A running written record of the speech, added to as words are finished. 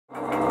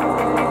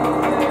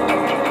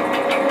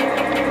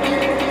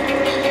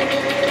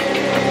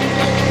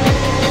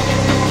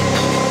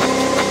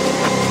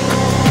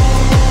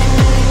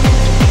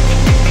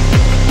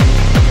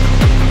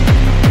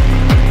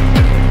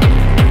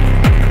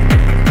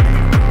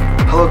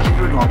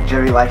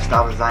longevity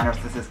lifestyle designers.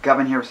 This is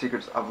Govin here with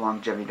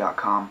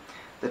secretsoflongevity.com.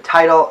 The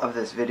title of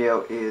this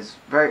video is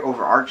very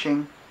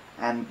overarching,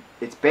 and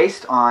it's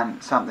based on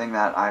something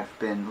that I've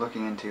been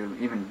looking into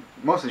even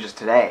mostly just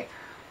today.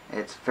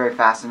 It's very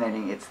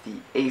fascinating. It's the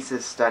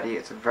ACEs study.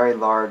 It's a very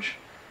large,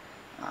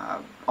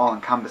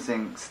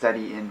 all-encompassing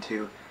study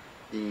into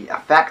the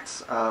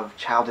effects of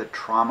childhood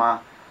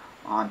trauma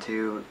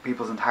onto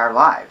people's entire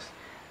lives.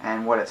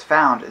 And what it's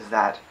found is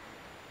that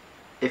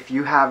if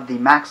you have the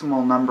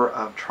maximal number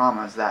of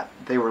traumas that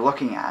they were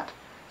looking at,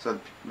 so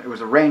it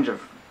was a range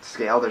of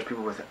scale, there's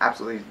people with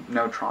absolutely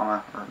no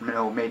trauma or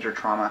no major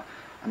trauma,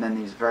 and then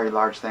these very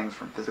large things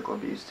from physical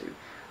abuse to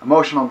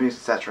emotional abuse,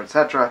 etc.,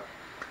 etc.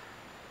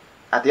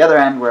 At the other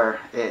end, where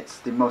it's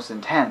the most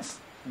intense,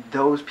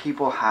 those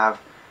people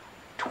have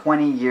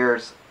 20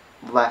 years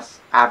less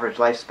average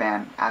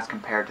lifespan as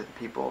compared to the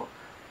people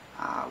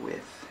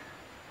with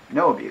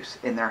no abuse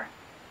in their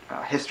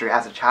history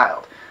as a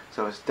child.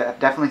 So it's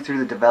definitely through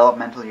the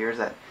developmental years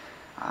that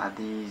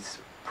these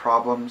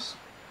problems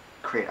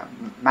create a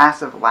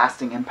massive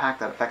lasting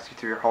impact that affects you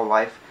through your whole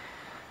life.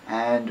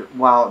 And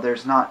while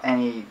there's not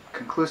any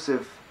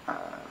conclusive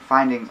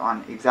findings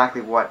on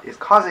exactly what is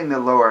causing the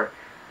lower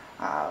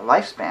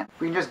lifespan,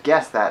 we can just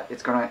guess that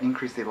it's going to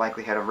increase the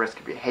likelihood of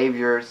risky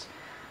behaviors,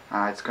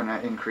 it's going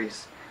to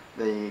increase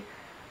the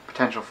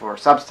potential for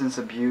substance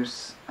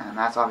abuse, and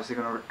that's obviously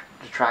going to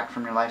detract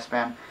from your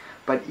lifespan.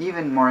 But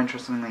even more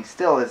interestingly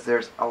still is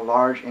there's a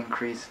large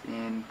increase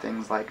in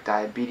things like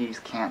diabetes,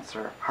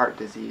 cancer, heart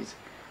disease,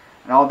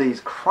 and all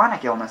these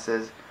chronic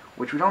illnesses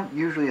which we don't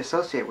usually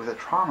associate with a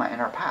trauma in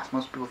our past.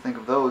 Most people think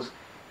of those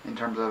in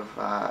terms of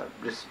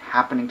just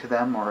happening to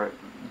them, or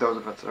those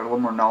of us that are a little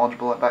more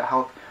knowledgeable about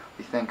health,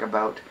 we think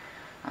about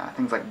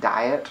things like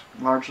diet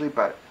largely,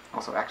 but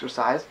also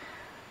exercise.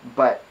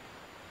 But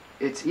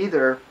it's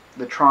either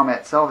the trauma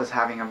itself is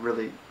having a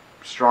really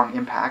strong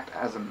impact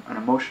as an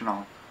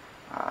emotional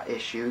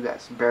issue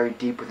that's buried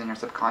deep within your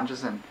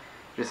subconscious and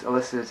just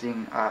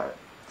eliciting a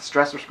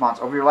stress response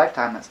over your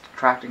lifetime that's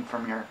detracting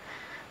from your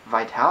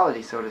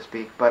vitality, so to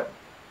speak. But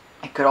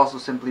it could also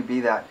simply be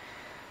that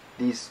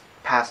these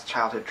past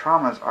childhood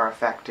traumas are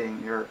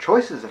affecting your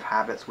choices of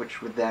habits,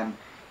 which would then,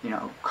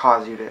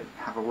 cause you to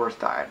have a worse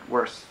diet,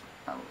 worse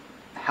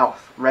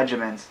health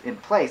regimens in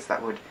place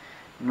that would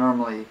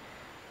normally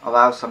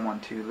allow someone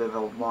to live a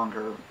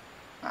longer,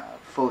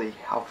 fully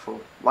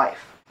healthful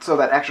life. So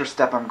that extra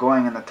step I'm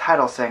going in the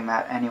title saying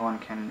that anyone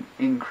can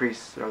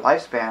increase their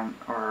lifespan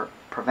or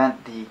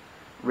prevent the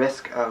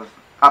risk of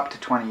up to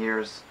 20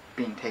 years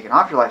being taken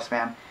off your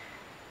lifespan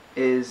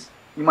is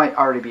you might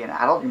already be an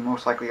adult, you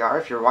most likely are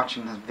if you're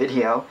watching this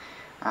video,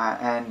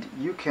 and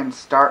you can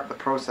start the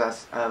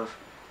process of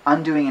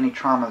undoing any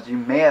traumas you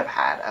may have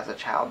had as a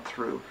child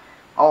through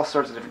all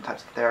sorts of different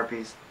types of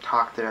therapies,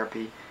 talk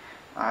therapy.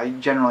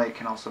 Generally it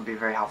can also be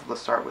very helpful to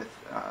start with,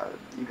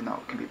 even though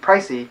it can be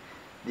pricey,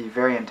 the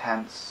very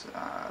intense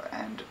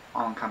and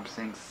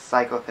all-encompassing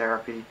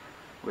psychotherapy,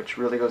 which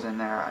really goes in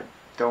there. I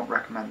don't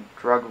recommend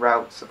drug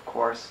routes, of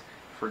course,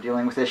 for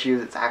dealing with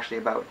issues. It's actually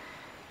about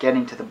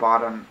getting to the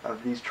bottom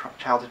of these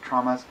childhood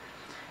traumas.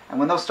 And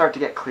when those start to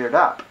get cleared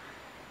up,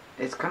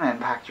 it's going to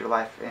impact your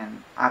life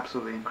in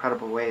absolutely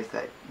incredible ways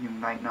that you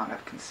might not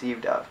have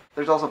conceived of.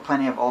 There's also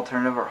plenty of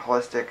alternative or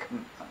holistic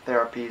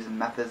therapies and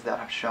methods that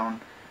have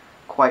shown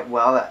quite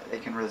well that they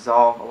can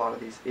resolve a lot of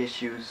these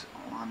issues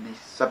on the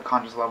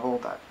subconscious level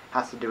that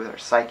has to do with our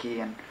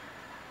psyche and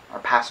our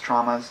past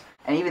traumas.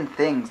 And even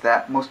things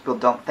that most people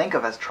don't think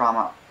of as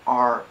trauma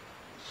are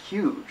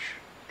huge.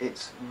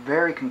 It's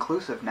very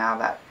conclusive now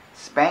that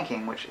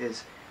spanking, which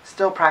is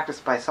still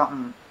practiced by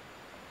something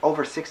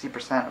over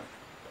 60% of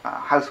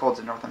households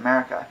in North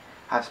America,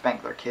 have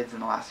spanked their kids in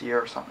the last year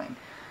or something.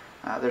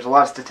 There's a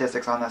lot of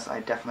statistics on this.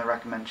 I definitely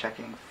recommend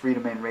checking Free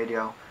Domain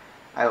Radio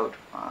out,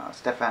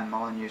 Stefan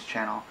Molyneux's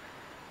channel.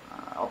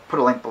 I'll put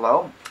a link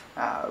below,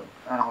 and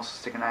I'll also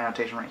stick an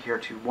annotation right here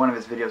to one of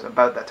his videos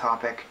about that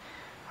topic,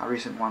 a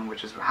recent one,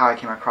 which is how I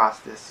came across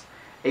this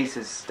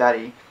ACEs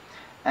study.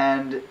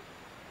 And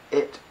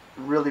it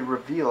really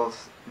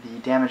reveals the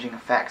damaging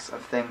effects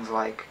of things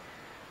like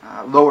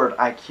lowered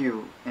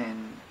IQ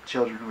in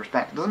children who were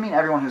spanked. It doesn't mean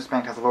everyone who's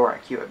spanked has a lower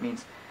IQ. It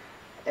means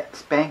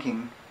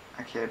spanking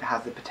a kid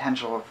has the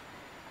potential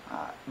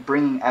of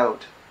bringing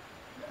out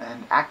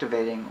and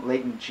activating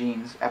latent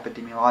genes,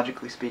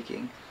 epidemiologically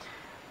speaking,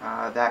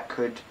 that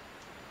could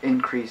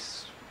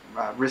increase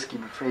risky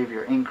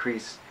behavior,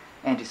 increase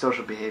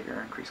antisocial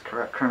behavior, increase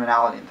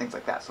criminality, and things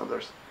like that. So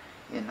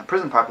in the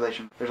prison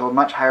population, there's a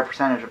much higher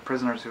percentage of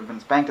prisoners who've been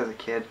spanked as a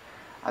kid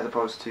as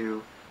opposed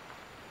to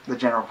the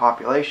general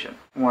population.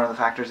 One of the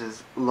factors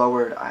is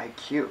lowered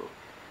IQ.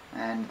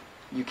 And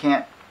you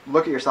can't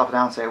look at yourself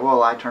now and say,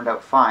 well, I turned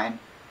out fine,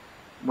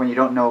 when you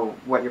don't know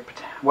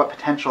what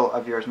potential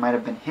of yours might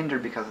have been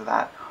hindered because of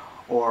that,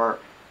 or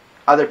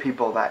other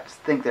people that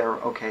think they're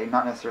okay,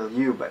 not necessarily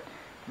you, but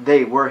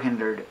they were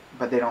hindered,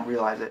 but they don't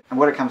realize it. And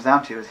what it comes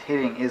down to is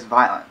hitting is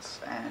violence,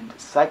 and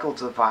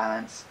cycles of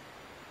violence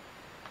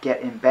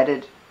get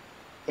embedded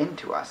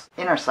into us,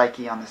 in our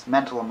psyche on this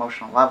mental,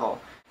 emotional level,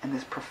 And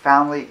this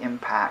profoundly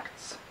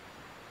impacts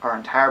our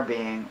entire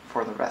being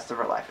for the rest of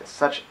our life. It's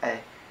such a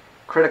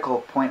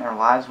critical point in our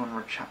lives when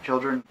we're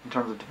children in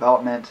terms of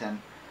development and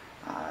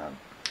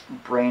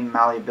brain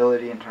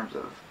malleability, in terms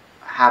of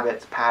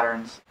habits,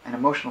 patterns, and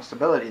emotional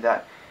stability,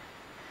 that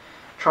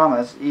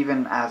traumas,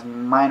 even as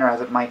minor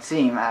as it might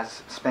seem,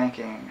 as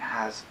spanking,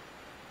 has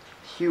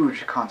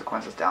huge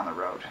consequences down the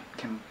road. It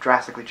can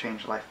drastically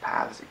change life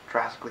paths. It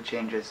drastically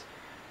changes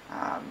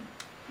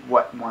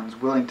what one's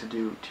willing to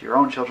do to your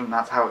own children.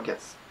 That's how it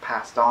gets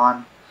passed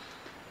on.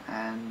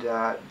 And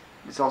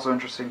it's also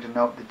interesting to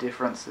note the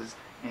differences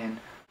in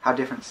how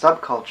different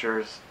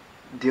subcultures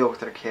deal with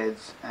their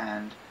kids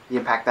and the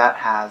impact that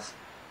has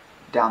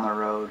down the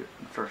road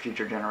for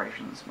future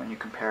generations when you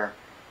compare.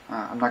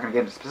 I'm not going to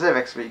get into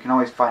specifics, but you can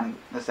always find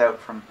this out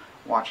from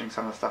watching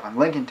some of the stuff I'm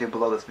linking to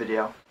below this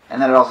video.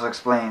 And then it also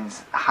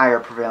explains higher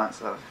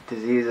prevalence of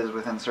diseases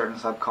within certain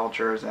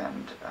subcultures,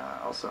 and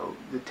also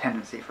the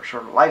tendency for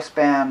shorter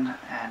lifespan.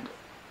 And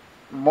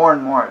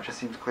more it just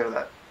seems clear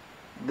that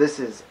this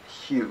is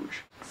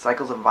huge.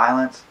 Cycles of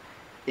violence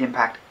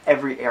impact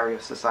every area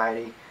of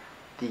society.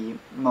 The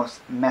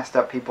most messed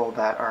up people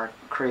that are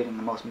creating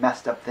the most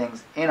messed up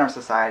things in our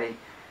society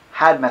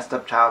had messed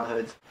up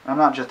childhoods. I'm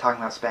not just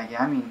talking about spanking,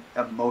 I mean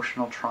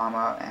emotional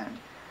trauma and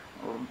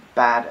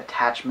bad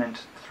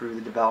attachment through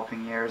the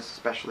developing years,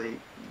 especially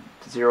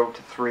 0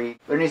 to 3.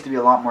 There needs to be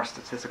a lot more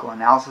statistical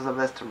analysis of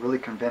this to really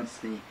convince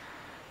the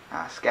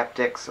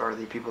skeptics, or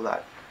the people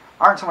that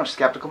aren't so much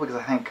skeptical, because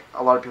I think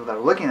a lot of people that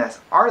are looking at this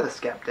are the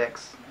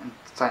skeptics,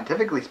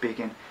 scientifically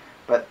speaking,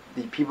 but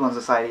the people in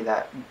society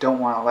that don't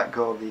want to let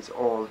go of these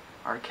old,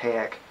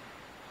 archaic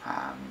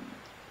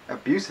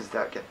abuses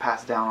that get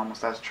passed down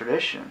almost as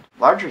tradition,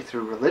 largely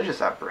through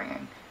religious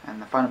upbringing and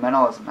the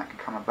fundamentalism that can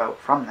come about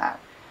from that.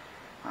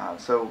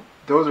 So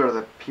those are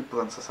the people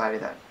in society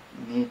that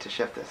need to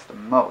shift this the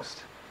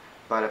most.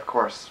 But of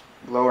course,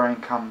 lower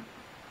income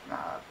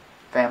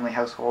family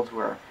households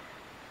where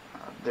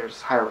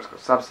there's higher risk of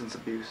substance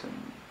abuse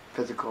and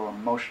physical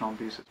and emotional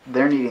abuse,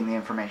 they're needing the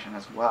information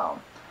as well.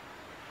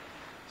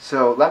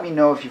 So let me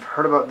know if you've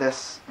heard about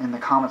this in the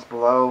comments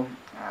below.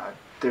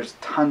 There's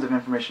tons of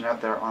information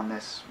out there on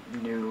this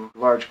new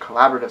large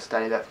collaborative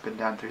study that's been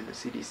done through the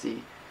CDC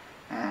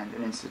and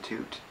an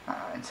institute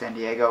in San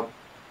Diego.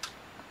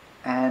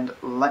 And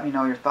let me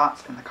know your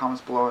thoughts in the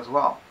comments below as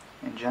well,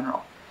 in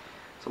general.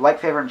 So like,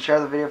 favorite, and share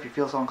the video if you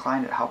feel so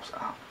inclined. It helps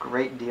a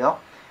great deal.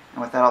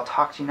 And with that, I'll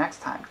talk to you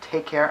next time.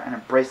 Take care and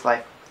embrace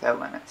life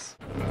without limits.